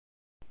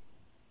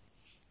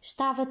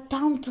Estava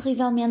tão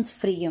terrivelmente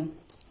frio.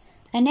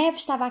 A neve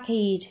estava a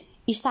cair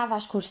e estava a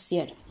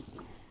escurecer.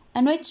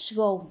 A noite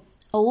chegou,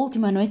 a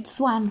última noite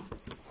do ano.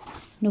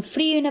 No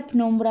frio e na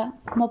penumbra,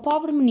 uma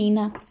pobre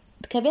menina,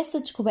 de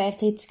cabeça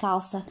descoberta e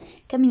descalça,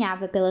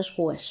 caminhava pelas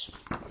ruas.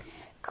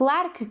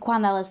 Claro que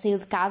quando ela saiu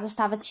de casa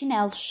estava de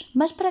chinelos,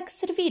 mas para que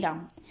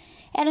serviram?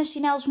 Eram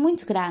chinelos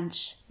muito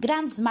grandes,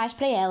 grandes demais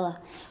para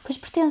ela, pois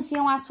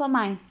pertenciam à sua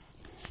mãe.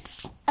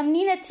 A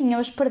menina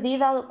tinha-os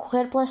perdido ao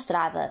correr pela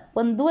estrada,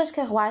 onde duas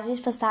carruagens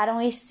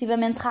passaram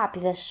excessivamente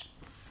rápidas.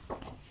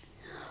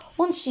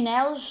 Um dos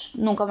chinelos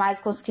nunca mais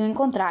o conseguiu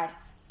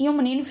encontrar, e um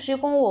menino fugiu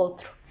com o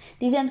outro,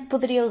 dizendo que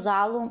poderia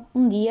usá-lo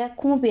um dia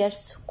como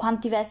berço,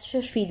 quando tivesse os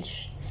seus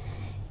filhos.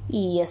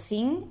 E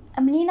assim,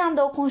 a menina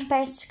andou com os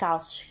pés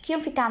descalços, que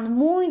iam ficando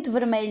muito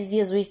vermelhos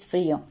e azuis de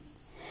frio.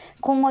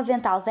 Com um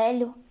avental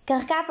velho,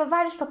 carregava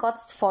vários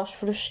pacotes de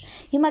fósforos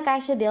e uma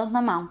caixa deles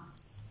na mão.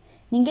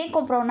 Ninguém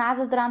comprou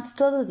nada durante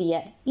todo o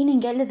dia e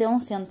ninguém lhe deu um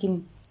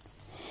cêntimo.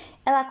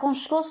 Ela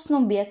aconchegou-se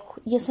num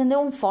beco e acendeu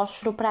um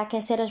fósforo para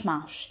aquecer as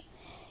mãos.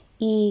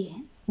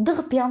 E, de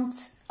repente,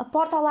 a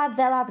porta ao lado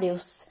dela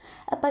abriu-se,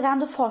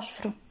 apagando o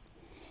fósforo.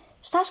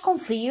 "Estás com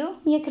frio,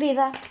 minha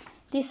querida?",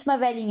 disse uma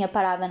velhinha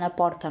parada na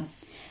porta.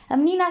 A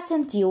menina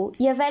assentiu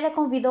e a velha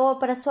convidou-a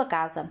para a sua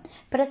casa,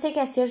 para se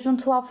aquecer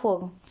junto ao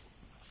fogo.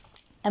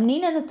 A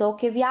menina notou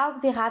que havia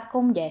algo de errado com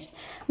a mulher,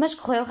 mas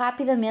correu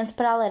rapidamente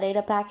para a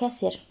lareira para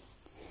aquecer.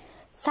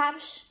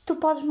 "Sabes, tu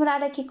podes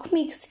morar aqui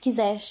comigo se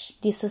quiseres",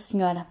 disse a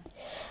senhora.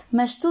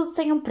 "Mas tudo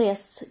tem um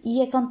preço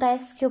e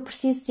acontece que eu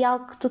preciso de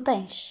algo que tu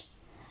tens."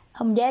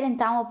 A mulher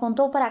então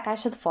apontou para a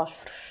caixa de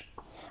fósforos.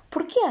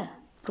 "Porquê?",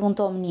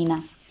 perguntou a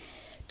menina.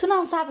 "Tu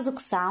não sabes o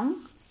que são?",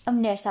 a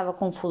mulher estava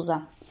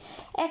confusa.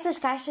 "Essas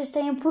caixas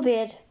têm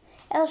poder.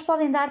 Elas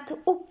podem dar-te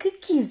o que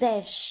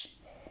quiseres."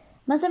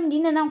 Mas a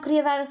menina não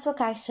queria dar a sua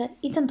caixa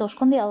e tentou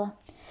escondê-la.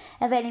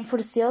 A velha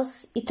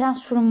enfureceu-se e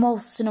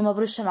transformou-se numa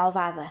bruxa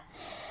malvada.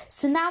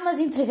 "Se não as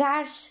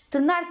entregares,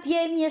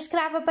 tornar-te-ei minha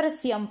escrava para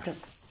sempre."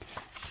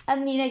 A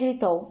menina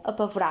gritou,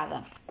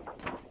 apavorada.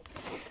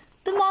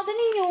 "De modo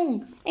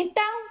nenhum!"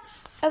 Então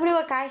abriu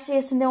a caixa e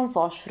acendeu um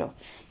fósforo,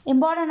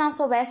 embora não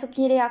soubesse o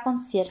que iria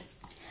acontecer.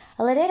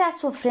 A lareira à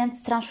sua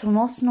frente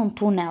transformou-se num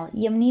túnel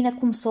e a menina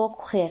começou a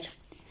correr.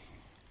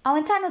 Ao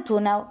entrar no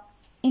túnel,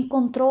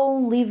 encontrou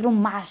um livro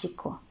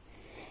mágico.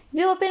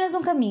 Viu apenas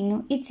um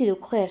caminho e decidiu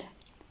correr.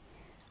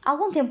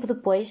 Algum tempo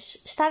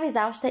depois, estava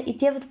exausta e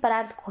teve de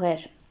parar de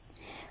correr.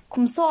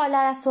 Começou a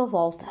olhar à sua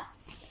volta.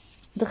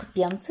 De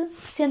repente,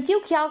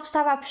 sentiu que algo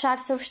estava a puxar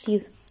o seu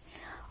vestido.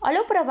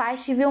 Olhou para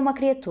baixo e viu uma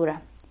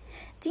criatura.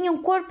 Tinha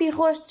um corpo e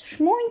rostos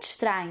muito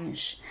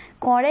estranhos,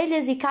 com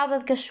orelhas e cauda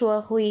de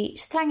cachorro e,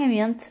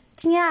 estranhamente,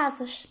 tinha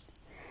asas.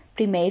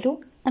 Primeiro,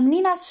 a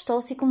menina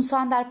assustou-se e começou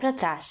a andar para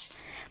trás,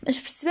 mas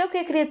percebeu que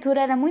a criatura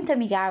era muito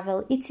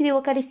amigável e decidiu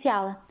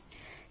acariciá-la.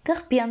 De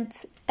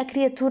repente, a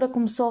criatura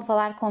começou a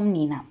falar com a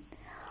menina.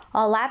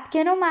 "Olá,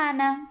 pequena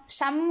humana,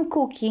 chamo-me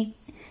Cookie.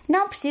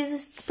 Não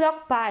precisas te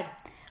preocupar,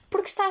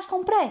 porque estás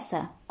com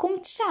pressa. Como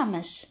te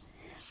chamas?"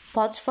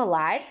 "Podes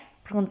falar?",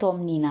 perguntou a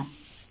menina.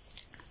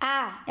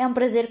 "Ah, é um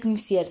prazer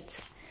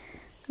conhecer-te."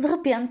 De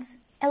repente,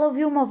 ela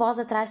ouviu uma voz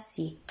atrás de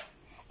si.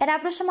 Era a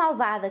bruxa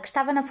malvada que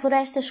estava na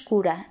floresta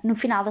escura, no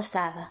final da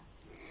estrada.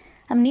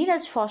 A menina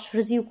dos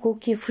fósforos e o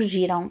Cookie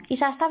fugiram e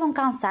já estavam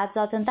cansados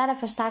ao tentar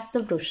afastar-se da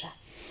bruxa.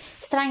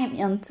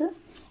 Estranhamente,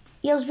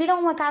 eles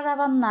viram uma casa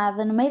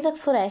abandonada no meio da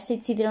floresta e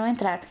decidiram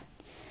entrar.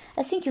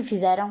 Assim que o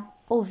fizeram,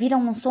 ouviram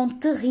um som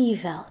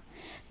terrível.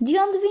 De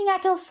onde vinha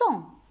aquele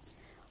som?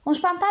 Um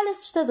espantalho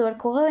assustador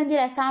correu em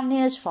direção à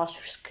menina dos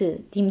fósforos,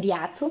 que, de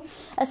imediato,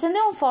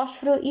 acendeu um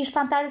fósforo e o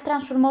espantalho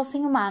transformou-se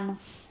em humano.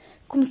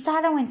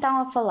 Começaram então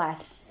a falar.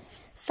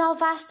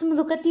 "Salvaste-me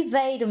do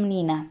cativeiro,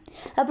 menina.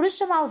 A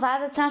bruxa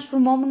malvada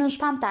transformou-me num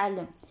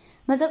espantalho.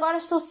 Mas agora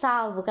estou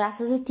salvo,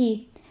 graças a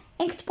ti.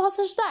 Em que te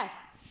posso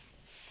ajudar?"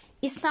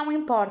 "Isso não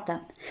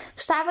importa.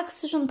 Gostava que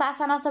se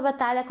juntasse à nossa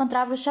batalha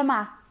contra a bruxa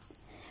má."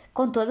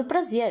 "Com todo o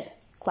prazer.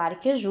 Claro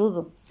que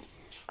ajudo."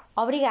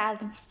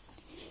 "Obrigado."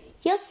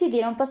 E eles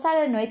decidiram passar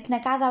a noite na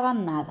casa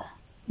abandonada.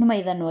 No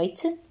meio da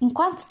noite,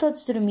 enquanto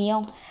todos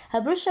dormiam, a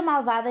bruxa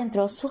malvada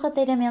entrou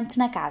sorrateiramente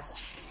na casa.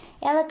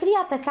 Ela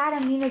queria atacar a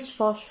menina dos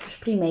fósforos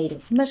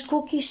primeiro, mas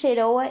Cookie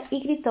cheirou-a e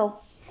gritou.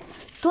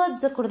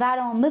 Todos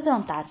acordaram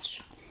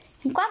amedrontados.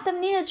 Enquanto a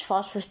menina dos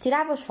fósforos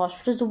tirava os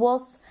fósforos do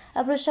bolso,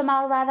 a bruxa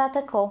malvada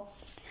atacou.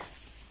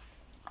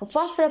 O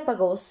fósforo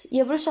apagou-se e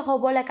a bruxa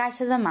roubou-lhe a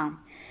caixa da mão.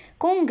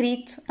 Com um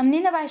grito, a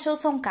menina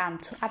baixou-se a um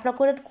canto, à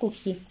procura de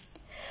Cookie.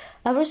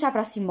 A bruxa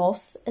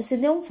aproximou-se,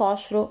 acendeu um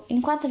fósforo,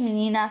 enquanto a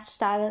menina,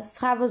 assustada,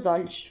 cerrava os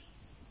olhos,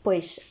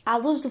 pois, à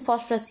luz do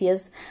fósforo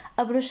aceso,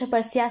 a bruxa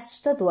parecia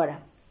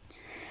assustadora.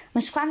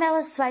 Mas quando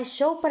ela se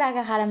baixou para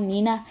agarrar a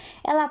menina,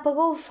 ela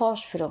apagou o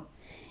fósforo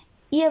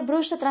e a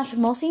bruxa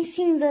transformou-se em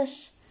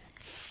cinzas.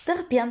 De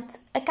repente,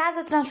 a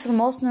casa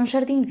transformou-se num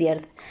jardim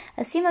verde,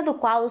 acima do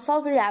qual o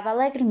sol brilhava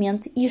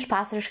alegremente e os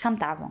pássaros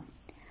cantavam.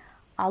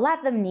 Ao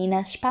lado da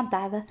menina,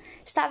 espantada,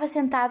 estava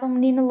sentado um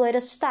menino loiro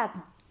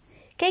assustado.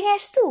 "Quem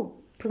és tu?",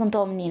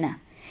 perguntou a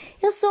menina.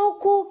 Eu sou o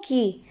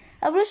Cookie.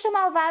 A bruxa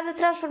malvada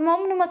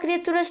transformou-me numa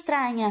criatura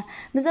estranha,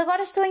 mas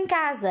agora estou em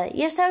casa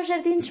e este é o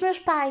jardim dos meus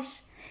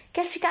pais.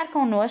 Queres ficar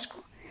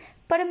connosco?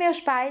 Para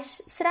meus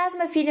pais, serás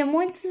uma filha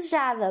muito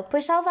desejada,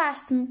 pois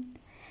salvaste-me.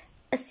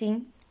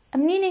 Assim, a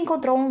menina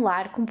encontrou um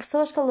lar com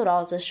pessoas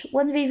calorosas,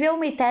 onde viveu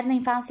uma eterna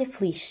infância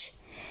feliz.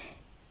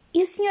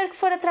 E o senhor que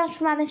fora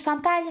transformado em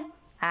espantalho?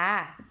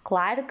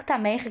 Claro que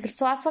também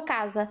regressou à sua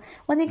casa,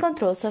 onde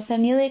encontrou sua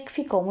família que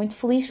ficou muito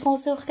feliz com o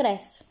seu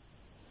regresso.